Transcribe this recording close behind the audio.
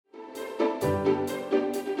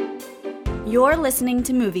You're listening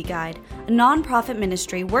to Movie Guide, a non-profit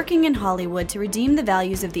ministry working in Hollywood to redeem the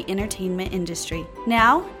values of the entertainment industry.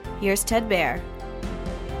 Now, here's Ted Baer.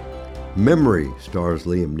 Memory stars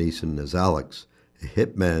Liam Neeson as Alex, a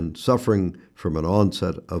hitman suffering from an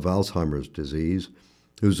onset of Alzheimer's disease,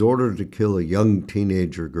 who's ordered to kill a young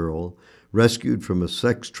teenager girl rescued from a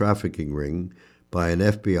sex trafficking ring by an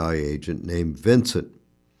FBI agent named Vincent.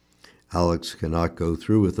 Alex cannot go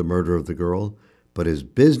through with the murder of the girl, but his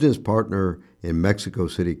business partner in Mexico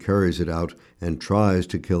City carries it out and tries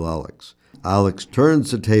to kill Alex. Alex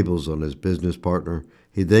turns the tables on his business partner.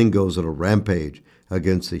 He then goes on a rampage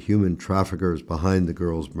against the human traffickers behind the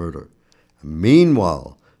girl's murder.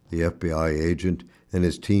 Meanwhile, the FBI agent and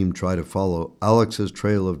his team try to follow Alex's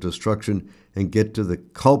trail of destruction and get to the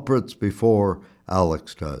culprits before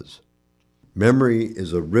Alex does. Memory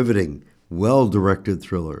is a riveting, well-directed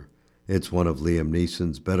thriller. It's one of Liam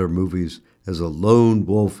Neeson's better movies as a lone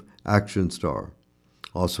wolf action star.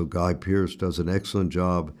 Also, Guy Pearce does an excellent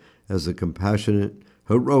job as a compassionate,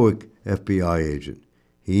 heroic FBI agent.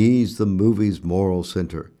 He's the movie's moral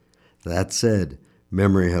center. That said,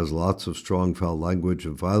 Memory has lots of strong foul language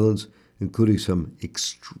and violence, including some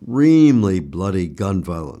extremely bloody gun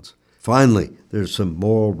violence. Finally, there's some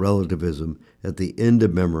moral relativism at the end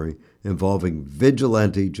of Memory involving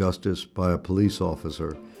vigilante justice by a police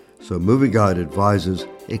officer, so Movie Guide advises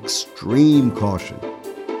extreme caution.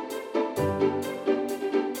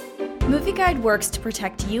 Movie Guide works to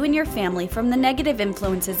protect you and your family from the negative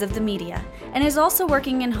influences of the media and is also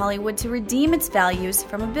working in Hollywood to redeem its values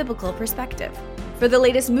from a biblical perspective. For the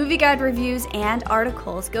latest Movie Guide reviews and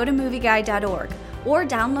articles, go to movieguide.org or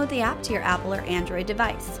download the app to your Apple or Android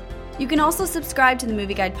device. You can also subscribe to the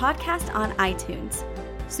Movie Guide podcast on iTunes.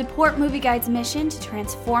 Support Movie Guide's mission to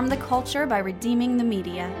transform the culture by redeeming the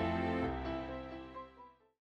media.